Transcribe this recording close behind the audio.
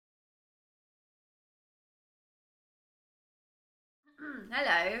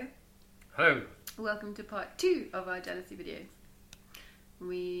Hello. Hello. Welcome to part 2 of our jealousy video.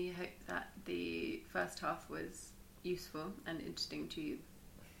 We hope that the first half was useful and interesting to you,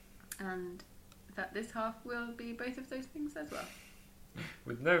 and that this half will be both of those things as well.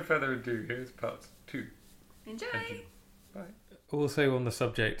 With no further ado, here's part 2. Enjoy! Thank you. Bye. Also on the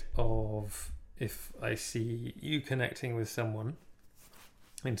subject of if I see you connecting with someone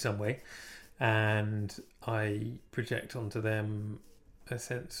in some way and I project onto them a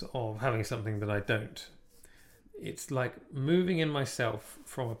sense of having something that I don't, it's like moving in myself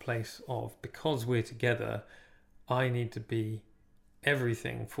from a place of, because we're together, I need to be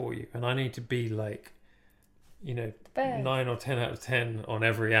everything for you, and I need to be like, 9 or 10 out of 10 on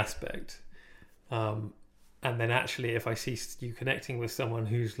every aspect, and then actually if I see you connecting with someone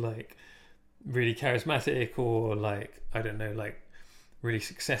who's like really charismatic or like, I don't know, like really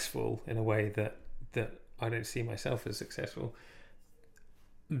successful in a way that I don't see myself as successful,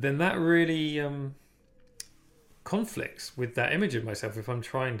 then that really conflicts with that image of myself. If I'm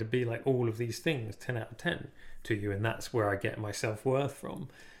trying to be like all of these things 10 out of 10 to you, and that's where I get my self-worth from,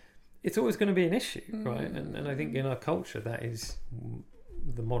 it's always going to be an issue, right? And I think in our culture that is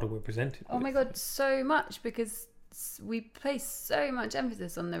the model we're presented with. Oh my god, so much, because we place so much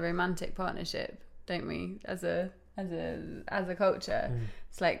emphasis on the romantic partnership, don't we, as a culture.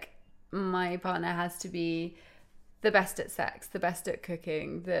 It's like, my partner has to be the best at sex, the best at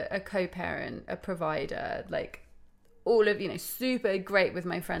cooking, a co-parent, a provider, like all of, super great with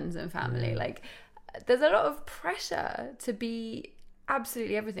my friends and family. Like, there's a lot of pressure to be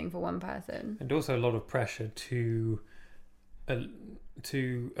absolutely everything for one person, and also a lot of pressure to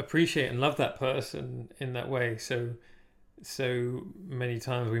appreciate and love that person in that way. So many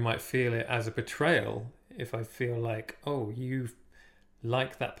times we might feel it as a betrayal if I feel like, oh, you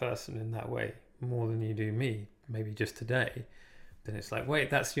like that person in that way more than you do me, maybe just today. Then it's like,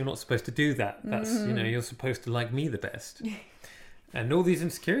 wait, you're not supposed to do that. That's you're supposed to like me the best. And all these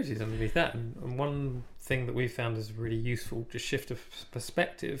insecurities underneath that. And one thing that we found is really useful to shift of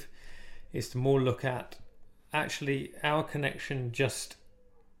perspective is to more look at, actually, our connection just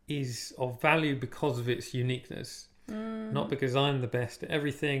is of value because of its uniqueness, not because I'm the best at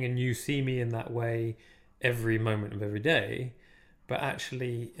everything and you see me in that way every moment of every day, but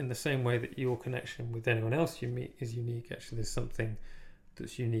actually in the same way that your connection with anyone else you meet is unique. Actually, there's something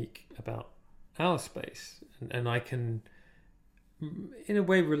that's unique about our space, and I can, in a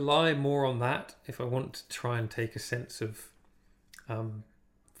way, rely more on that if I want to try and take a sense of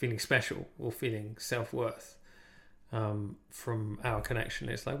feeling special or feeling self-worth from our connection.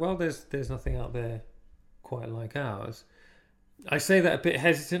 It's like, well, there's nothing out there quite like ours. I say that a bit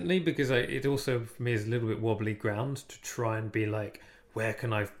hesitantly because it also, for me, is a little bit wobbly ground to try and be like, where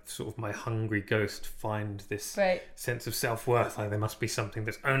can I, sort of my hungry ghost, find this sense of self-worth? Like, there must be something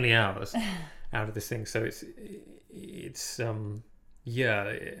that's only ours out of this thing. So it's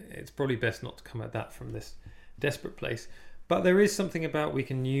probably best not to come at that from this desperate place. But there is something about, we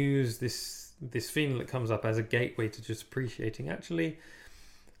can use this feeling that comes up as a gateway to just appreciating, actually,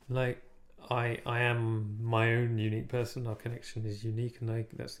 like, I am my own unique person. Our connection is unique, and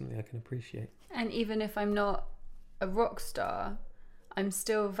that's something I can appreciate. And even if I'm not a rock star, I'm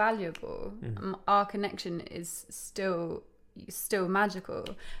still valuable. Our connection is still magical,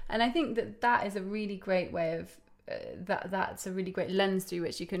 and I think that is a really great way of that's a really great lens through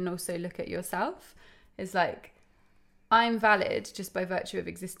which you can also look at yourself. It's like, I'm valid just by virtue of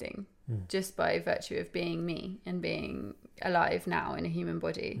existing, just by virtue of being me and being alive now in a human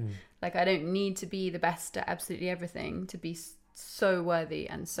body. Like, I don't need to be the best at absolutely everything to be so worthy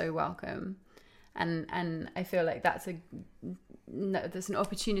and so welcome. And I feel like that's an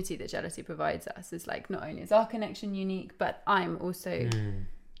opportunity that jealousy provides us. It's like, not only is our connection unique, but I'm also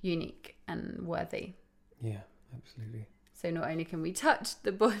unique and worthy. Yeah, absolutely. So not only can we touch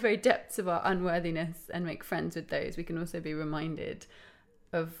the very depths of our unworthiness and make friends with those, we can also be reminded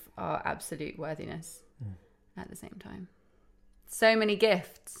of our absolute worthiness at the same time. So many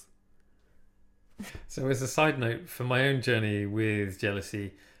gifts. So as a side note, for my own journey with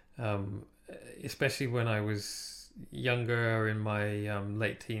jealousy, especially when I was younger, in my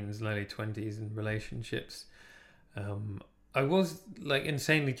late teens, early 20s, in relationships, I was like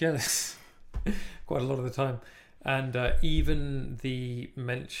insanely jealous quite a lot of the time. And even the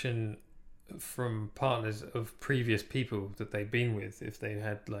mention from partners of previous people that they'd been with, if they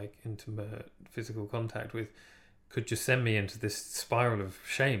had like intimate physical contact with, could just send me into this spiral of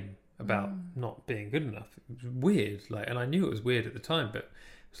shame about not being good enough. It was weird, like, and I knew it was weird at the time, but it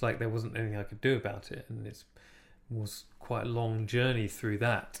was like there wasn't anything I could do about it, and it was quite a long journey through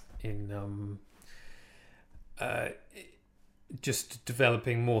that. just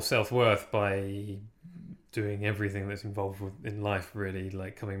developing more self-worth by doing everything that's involved in life, really,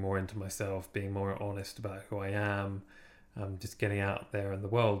 like coming more into myself, being more honest about who I am, just getting out there in the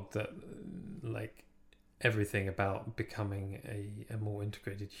world, that like everything about becoming a more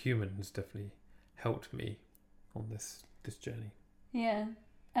integrated human has definitely helped me on this journey. Yeah.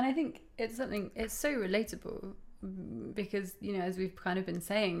 And I think it's so relatable because, you know, as we've kind of been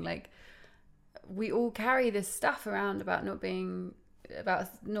saying, like, we all carry this stuff around about not being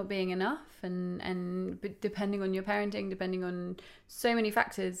enough, and depending on your parenting, depending on so many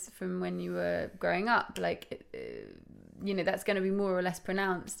factors from when you were growing up, like, you know, that's going to be more or less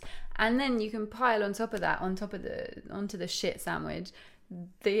pronounced. And then you can pile on top of that, onto the shit sandwich,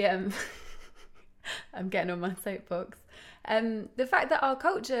 the I'm getting on my soapbox. The fact that our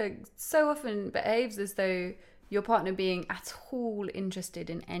culture so often behaves as though your partner being at all interested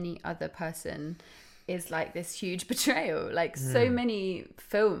in any other person is like this huge betrayal. Like, so many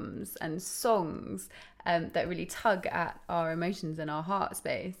films and songs that really tug at our emotions and our heart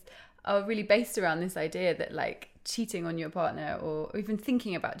space are really based around this idea that, like, cheating on your partner, or even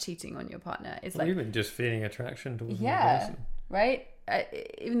thinking about cheating on your partner, is like, even just feeling attraction towards another person. Right?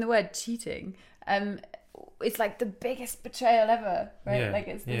 Even the word cheating, it's like the biggest betrayal ever, right? Yeah, like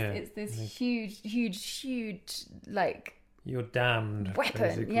it's this huge like, you're damned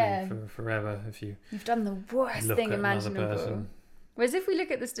weapon, for forever if you've done the worst thing imaginable. Whereas if we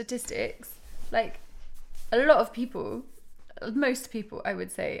look at the statistics, like, a lot of people, most people, I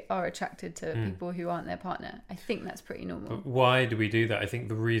would say, are attracted to people who aren't their partner. I think that's pretty normal. But why do we do that? I think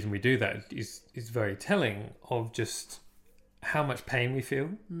the reason we do that is very telling of just how much pain we feel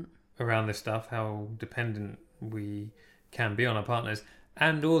around this stuff, how dependent we can be on our partners,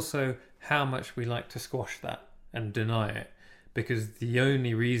 and also how much we like to squash that and deny it. Because the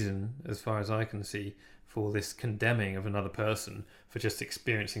only reason, as far as I can see, for this condemning of another person for just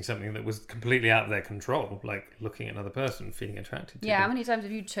experiencing something that was completely out of their control, like looking at another person, feeling attracted to them. How many times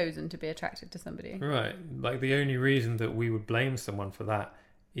have you chosen to be attracted to somebody? Right. Like, the only reason that we would blame someone for that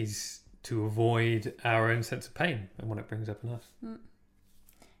is to avoid our own sense of pain and what it brings up in us.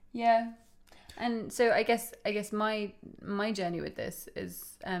 Yeah. And so I guess my journey with this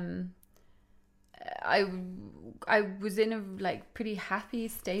is, I was in a, like, pretty happy,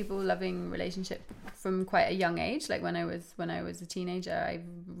 stable, loving relationship from quite a young age. Like, when I was a teenager, I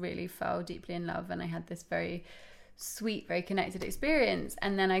really fell deeply in love, and I had this very sweet, very connected experience.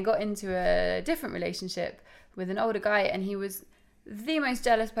 And then I got into a different relationship with an older guy, and he was the most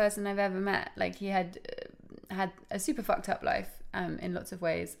jealous person I've ever met. Like, he had a super fucked up life, in lots of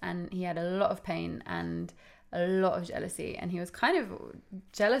ways, and he had a lot of pain and a lot of jealousy, and he was kind of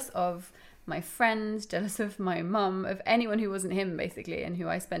jealous of my friends, jealous of my mum, of anyone who wasn't him, basically, and who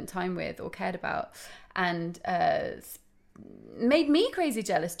I spent time with or cared about, and made me crazy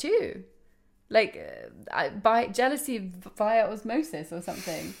jealous too, like, by jealousy via osmosis or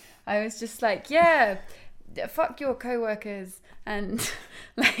something. I was just like, yeah, fuck your co-workers, and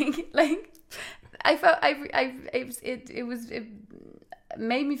like I felt it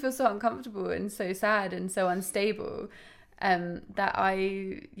made me feel so uncomfortable and so sad and so unstable, that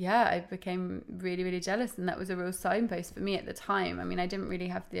I became really, really jealous, and that was a real signpost for me at the time. I mean, I didn't really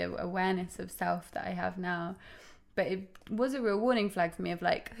have the awareness of self that I have now, but it was a real warning flag for me of,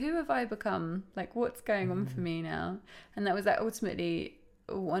 like, who have I become? Like, what's going on for me now? And that was, like, ultimately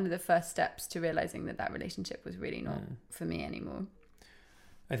one of the first steps to realizing that relationship was really not for me anymore.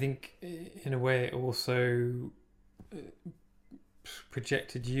 I think in a way it also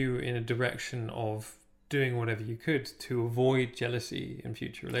projected you in a direction of doing whatever you could to avoid jealousy in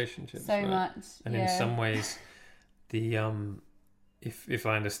future relationships. So much. And in some ways, the if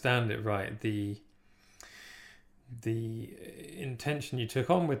I understand it right, the intention you took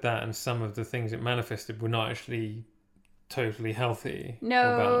on with that and some of the things it manifested were not actually totally healthy.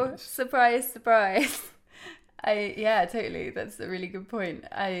 No, surprise. Totally. That's a really good point.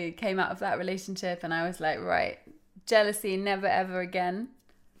 I came out of that relationship and I was like, right, jealousy, never ever again.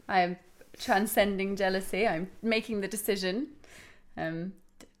 I am transcending jealousy. I'm making the decision.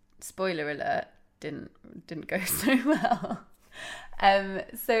 Spoiler alert, didn't go so well.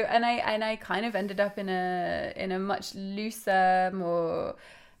 I kind of ended up in a much looser, more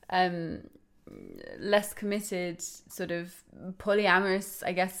less committed, sort of polyamorous,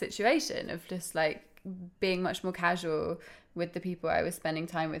 I guess, situation of just like being much more casual with the people I was spending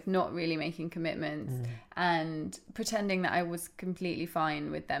time with, not really making commitments, and pretending that I was completely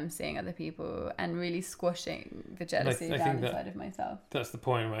fine with them seeing other people, and really squashing the jealousy down inside of myself. That's the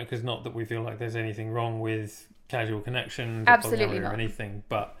point, right? Because not that we feel like there's anything wrong with casual connection, absolutely not, or anything,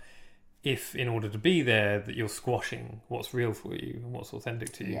 but if in order to be there that you're squashing what's real for you and what's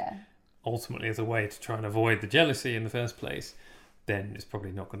authentic to you, ultimately as a way to try and avoid the jealousy in the first place, then it's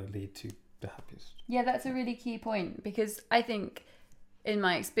probably not going to lead to the happiest. Yeah, that's a really key point, because I think, in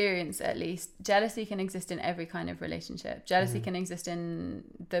my experience at least, jealousy can exist in every kind of relationship. Jealousy can exist in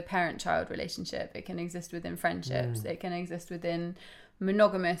the parent-child relationship. It can exist within friendships. It can exist within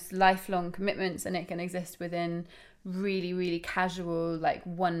monogamous, lifelong commitments, and it can exist within really, really casual, like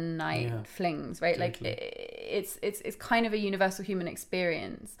one-night flings, right? Totally. Like it's kind of a universal human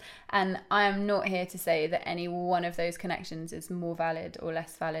experience. And I am not here to say that any one of those connections is more valid or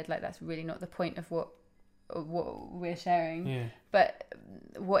less valid. Like, that's really not the point of what we're sharing. But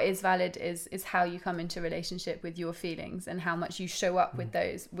what is valid is how you come into relationship with your feelings, and how much you show up with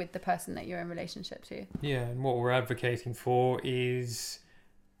those, with the person that you're in relationship to. And what we're advocating for is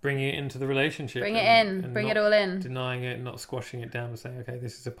bringing it into the relationship, bring it all in, denying it, not squashing it down, and saying, okay,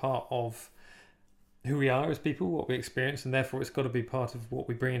 this is a part of who we are as people, what we experience, and therefore it's got to be part of what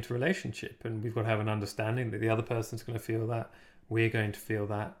we bring into relationship, and we've got to have an understanding that the other person's going to feel that, we're going to feel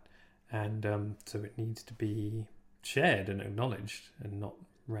that. And so it needs to be shared and acknowledged and not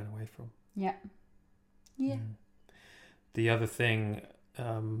ran away from. Yeah. The other thing,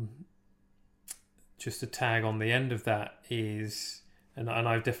 just to tag on the end of that, is, and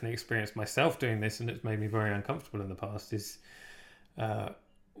I've definitely experienced myself doing this, and it's made me very uncomfortable in the past, is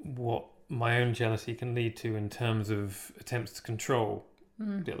what my own jealousy can lead to in terms of attempts to control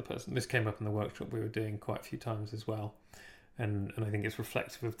the other person. This came up in the workshop we were doing quite a few times as well. And I think it's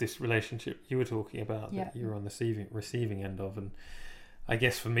reflective of this relationship you were talking about, that you're on the receiving end of. And I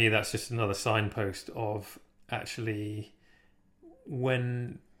guess for me, that's just another signpost of, actually,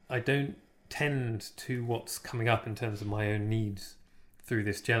 when I don't tend to what's coming up in terms of my own needs through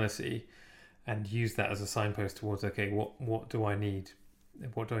this jealousy, and use that as a signpost towards, okay, what do I need?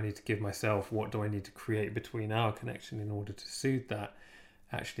 What do I need to give myself? What do I need to create between our connection in order to soothe that?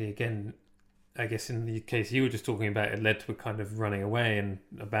 Actually, again, I guess in the case you were just talking about, it led to a kind of running away and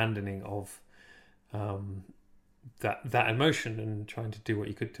abandoning of that emotion, and trying to do what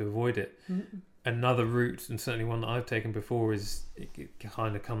you could to avoid it. Another route, and certainly one that I've taken before, is it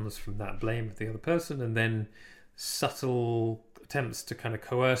kind of comes from that blame of the other person, and then subtle attempts to kind of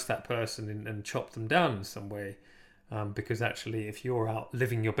coerce that person and chop them down in some way. Because actually, if you're out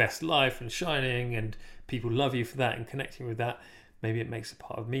living your best life and shining, and people love you for that and connecting with that, maybe it makes a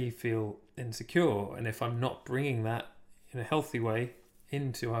part of me feel insecure. And if I'm not bringing that in a healthy way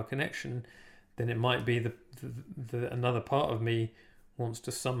into our connection, then it might be the another part of me wants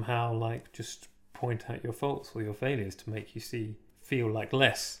to somehow, like, just point out your faults or your failures to make you feel like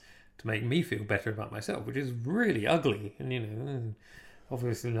less, to make me feel better about myself, which is really ugly. And,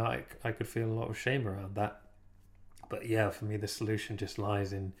 obviously, like, I could feel a lot of shame around that. But yeah, for me, the solution just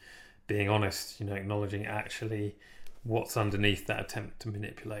lies in being honest, acknowledging actually what's underneath that attempt to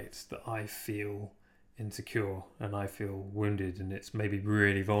manipulate, that I feel insecure and I feel wounded, and it's maybe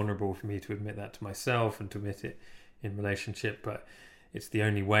really vulnerable for me to admit that to myself and to admit it in relationship, but it's the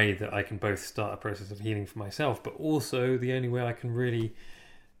only way that I can both start a process of healing for myself, but also the only way I can really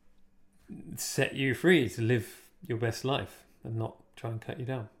set you free to live your best life and not try and cut you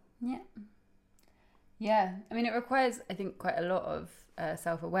down. Yeah. I mean, it requires, I think, quite a lot of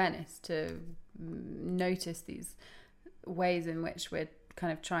self-awareness to notice these ways in which we're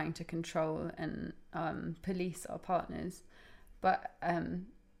kind of trying to control and police our partners. But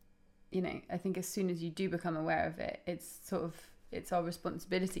I think as soon as you do become aware of it, it's our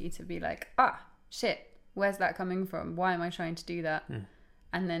responsibility to be like, shit, where's that coming from? Why am I trying to do that?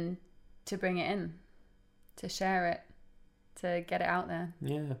 And then to bring it in, to share it, to get it out there.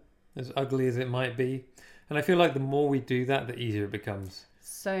 Yeah, as ugly as it might be. And I feel like the more we do that, the easier it becomes.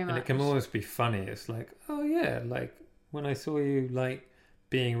 So much. And it can almost be funny. It's like, oh yeah, like when I saw you like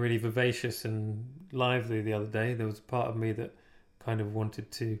being really vivacious and lively the other day, there was a part of me that kind of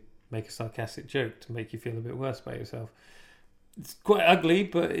wanted to make a sarcastic joke to make you feel a bit worse about yourself. It's quite ugly,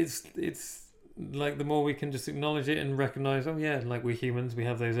 but it's like the more we can just acknowledge it and recognize, oh yeah, like we're humans, we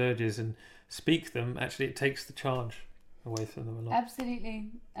have those urges, and speak them, actually it takes the charge away from them a lot.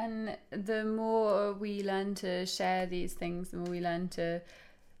 Absolutely. And the more we learn to share these things, the more we learn to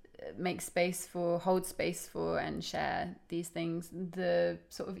hold space for and share these things, the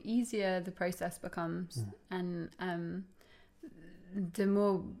sort of easier the process becomes. And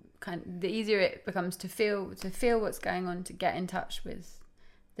the easier it becomes to feel what's going on, to get in touch with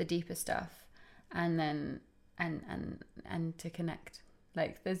the deeper stuff, and then and to connect.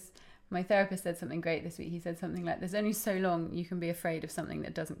 Like, my therapist said something great this week. He said something like, there's only so long you can be afraid of something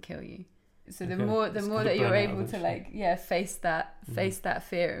that doesn't kill you. So the Okay. more It's that gotta you're burn out able to eventually. face that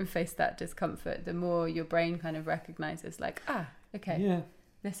fear and face that discomfort, the more your brain kind of recognizes like, okay, Yeah.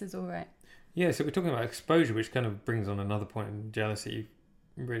 this is all right. Yeah, so we're talking about exposure, which kind of brings on another point in jealousy,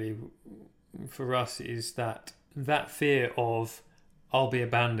 really, for us, is that fear of I'll be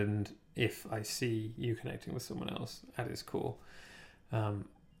abandoned if I see you connecting with someone else at its core.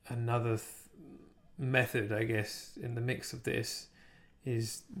 Another method, I guess, in the mix of this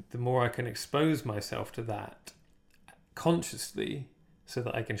is the more I can expose myself to that consciously so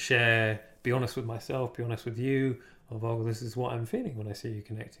that I can share, be honest with myself, be honest with you, of, oh, this is what I'm feeling when I see you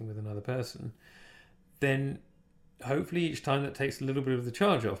connecting with another person, then hopefully each time that takes a little bit of the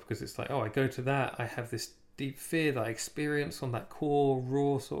charge off, because it's like, oh, I go to that, I have this deep fear that I experience on that core,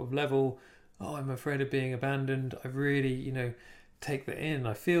 raw sort of level. Oh, I'm afraid of being abandoned. I really, take that in.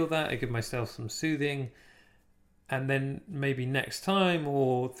 I feel that. I give myself some soothing. And then maybe next time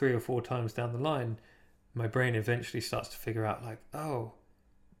or 3 or 4 times down the line, my brain eventually starts to figure out like, oh,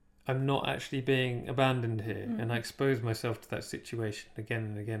 I'm not actually being abandoned here. Mm. And I expose myself to that situation again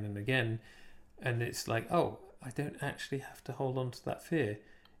and again and again. And it's like, oh, I don't actually have to hold on to that fear.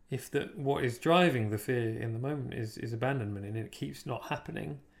 If what is driving the fear in the moment is abandonment, and it keeps not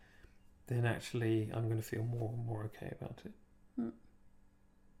happening, then actually I'm going to feel more and more okay about it.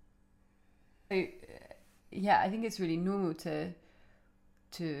 So, yeah, I think it's really normal to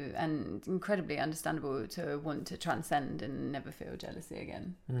and incredibly understandable to want to transcend and never feel jealousy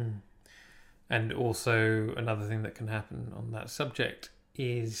again. And also another thing that can happen on that subject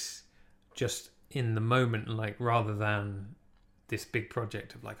is just in the moment, like rather than this big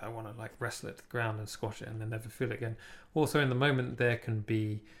project of like I want to like wrestle it to the ground and squash it and then never feel it again. Also in the moment there can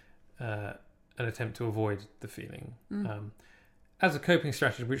be an attempt to avoid the feeling as a coping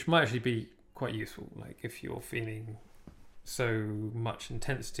strategy, which might actually be quite useful. Like if you're feeling so much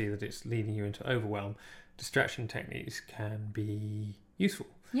intensity that it's leading you into overwhelm, distraction techniques can be useful.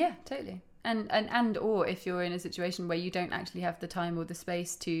 Yeah, totally. And or if you're in a situation where you don't actually have the time or the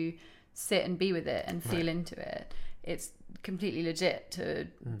space to sit and be with it and feel into it, it's completely legit to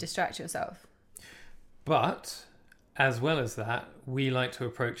distract yourself. But as well as that, we like to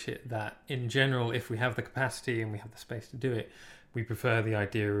approach it that in general, if we have the capacity and we have the space to do it, we prefer the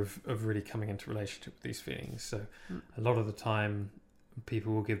idea of really coming into relationship with these feelings. So a lot of the time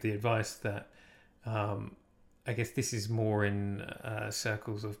people will give the advice that I guess this is more in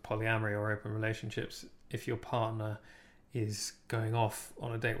circles of polyamory or open relationships. If your partner is going off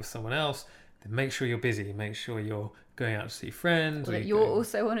on a date with someone else, then make sure you're busy. Make sure you're going out to see friends. Or that you're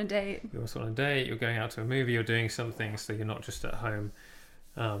also on a date. You're also on a date. You're going out to a movie. You're doing something, so you're not just at home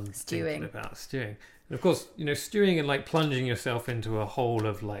thinking about stewing. And of course, stewing and like plunging yourself into a hole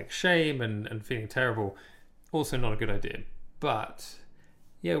of like shame and feeling terrible, also not a good idea. But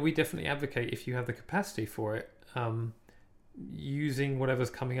yeah, we definitely advocate, if you have the capacity for it, using whatever's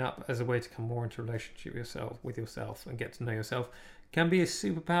coming up as a way to come more into a relationship with yourself and get to know yourself can be a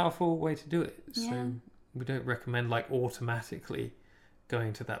super powerful way to do it. Yeah. So we don't recommend like automatically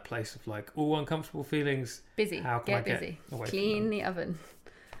going to that place of like, oh, uncomfortable feelings. Busy. How can I get busy. Clean the oven.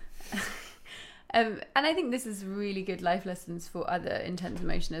 And I think this is really good life lessons for other intense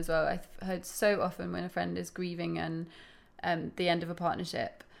emotion as well. I've heard so often when a friend is grieving and the end of a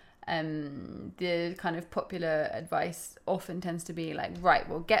partnership, the kind of popular advice often tends to be like, right,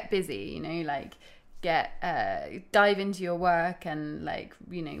 well, get busy, like dive into your work and like,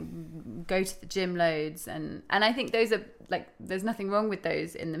 go to the gym loads. And I think those are like, there's nothing wrong with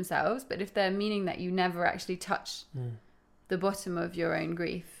those in themselves, but if they're meaning that you never actually touch the bottom of your own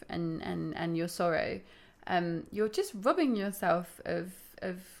grief and your sorrow, you're just robbing yourself of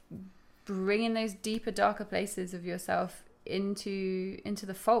bringing those deeper, darker places of yourself into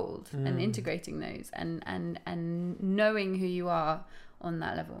the fold and integrating those and knowing who you are on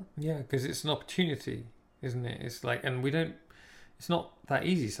that level. Yeah, because it's an opportunity, isn't it? It's like, and it's not that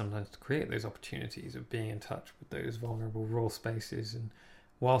easy sometimes to create those opportunities of being in touch with those vulnerable, raw spaces. And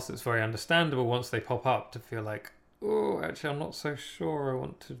whilst it's very understandable once they pop up to feel like, oh, actually I'm not so sure I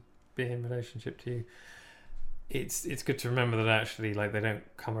want to be in relationship to you, it's good to remember that actually like they don't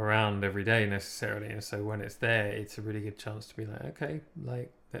come around every day necessarily, and so when it's there, it's a really good chance to be like, okay,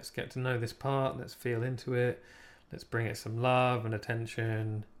 like let's get to know this part, let's feel into it, let's bring it some love and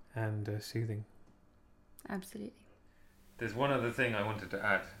attention and soothing. Absolutely. There's one other thing I wanted to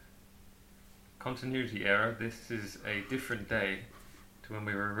add. Continuity error. This is a different day to when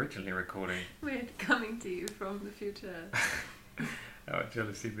we were originally recording. We're coming to you from the future. Our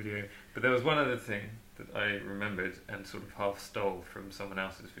jealousy video. But there was one other thing that I remembered and sort of half stole from someone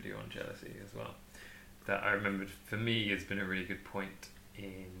else's video on jealousy as well, that I remembered for me has been a really good point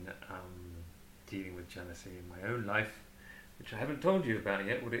in dealing with jealousy in my own life, which I haven't told you about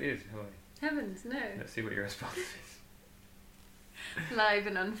yet what it is, have I? Heavens, no. Let's see what your response is. Live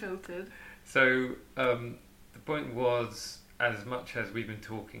and unfiltered. So the point was, as much as we've been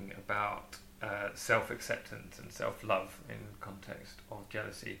talking about self-acceptance and self-love in context of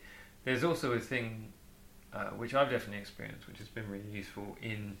jealousy, there's also a thing which I've definitely experienced, which has been really useful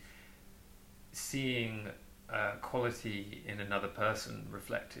in seeing quality in another person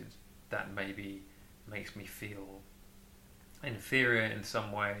reflected that maybe makes me feel inferior in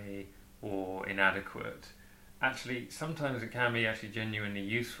some way or inadequate. Actually, sometimes it can be actually genuinely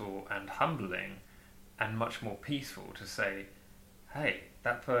useful and humbling and much more peaceful to say, hey,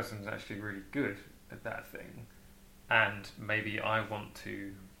 that person's actually really good at that thing, and maybe I want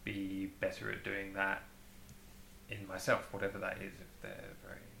to be better at doing that in myself, whatever that is. If they're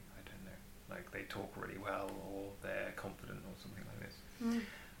very, I don't know, like they talk really well, or they're confident, or something like this.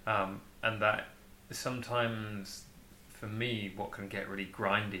 And that sometimes, for me, what can get really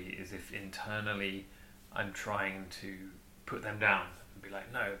grindy is if internally I'm trying to put them down and be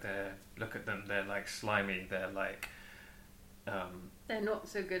like, no, look at them, they're like slimy, they're like they're not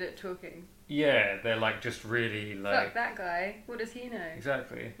so good at talking. Yeah, they're like just really like, fuck that guy, what does he know?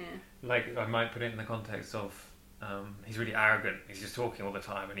 Exactly. Yeah. Like I might put it in the context of he's really arrogant, he's just talking all the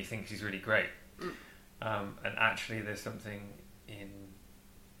time and he thinks he's really great. And actually there's something in,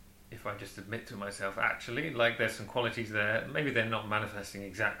 if I just admit to myself, actually, like there's some qualities there, maybe they're not manifesting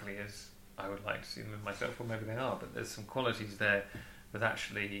exactly as I would like to see them in myself, or maybe they are, but there's some qualities there that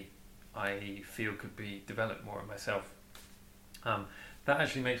actually I feel could be developed more in myself. That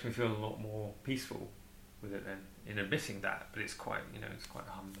actually makes me feel a lot more peaceful with it then, in admitting that, but it's quite, it's quite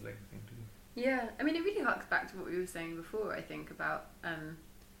a humbling thing to do. Yeah, I mean, it really harks back to what we were saying before, I think, about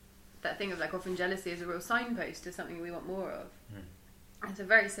that thing of like often jealousy is a real signpost to something we want more of.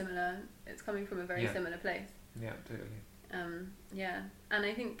 It's coming from a very similar place. Yeah, totally. Yeah, and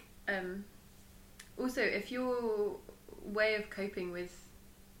I think also if your way of coping with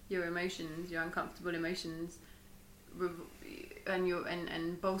your emotions, your uncomfortable emotions,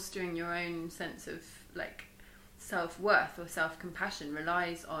 and bolstering your own sense of like self-worth or self-compassion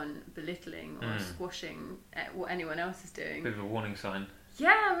relies on belittling or squashing at what anyone else is doing. Bit of a warning sign.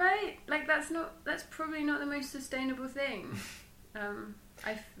 Yeah, right. Like that's probably not the most sustainable thing.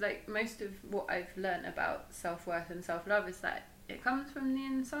 I've like most of what I've learnt about self-worth and self-love is that it comes from the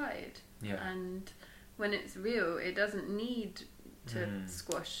inside. Yeah. And when it's real, it doesn't need to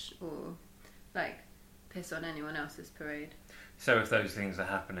squash or like piss on anyone else's parade. So if those things are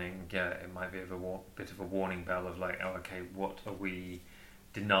happening, yeah, it might be a bit of a warning bell of like, oh, okay, what are we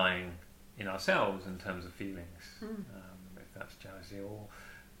denying in ourselves in terms of feelings? If that's jealousy or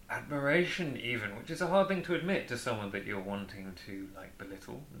admiration even, which is a hard thing to admit to someone that you're wanting to like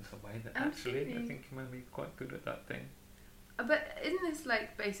belittle in some way, that Absolutely. Actually I think you might be quite good at that thing. But isn't this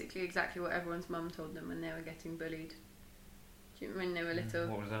like basically exactly what everyone's mum told them when they were getting bullied? Do you when they were little?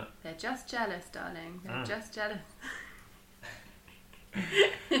 What was that? They're just jealous, darling. They're just jealous.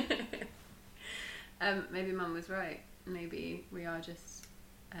 Maybe mum was right. Maybe we are just...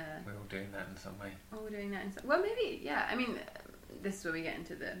 we're all doing that in some way. All doing that in some... Well, maybe, yeah. I mean, this is where we get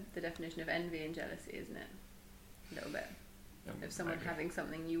into the definition of envy and jealousy, isn't it? A little bit. Of someone having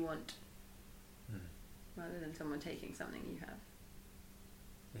something you want rather than someone taking something you have.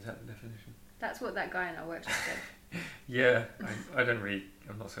 Is that the definition? That's what that guy in our workshop said. Yeah,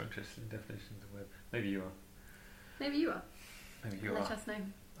 I'm not so interested in definitions of words. Maybe you are. Maybe you are. Maybe you Let are. us know.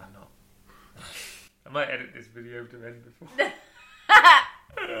 I'm not. I might edit this video to end before.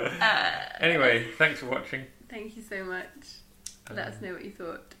 Anyway, thanks for watching. Thank you so much. Let us know what you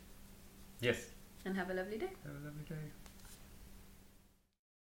thought. Yes. And have a lovely day. Have a lovely day.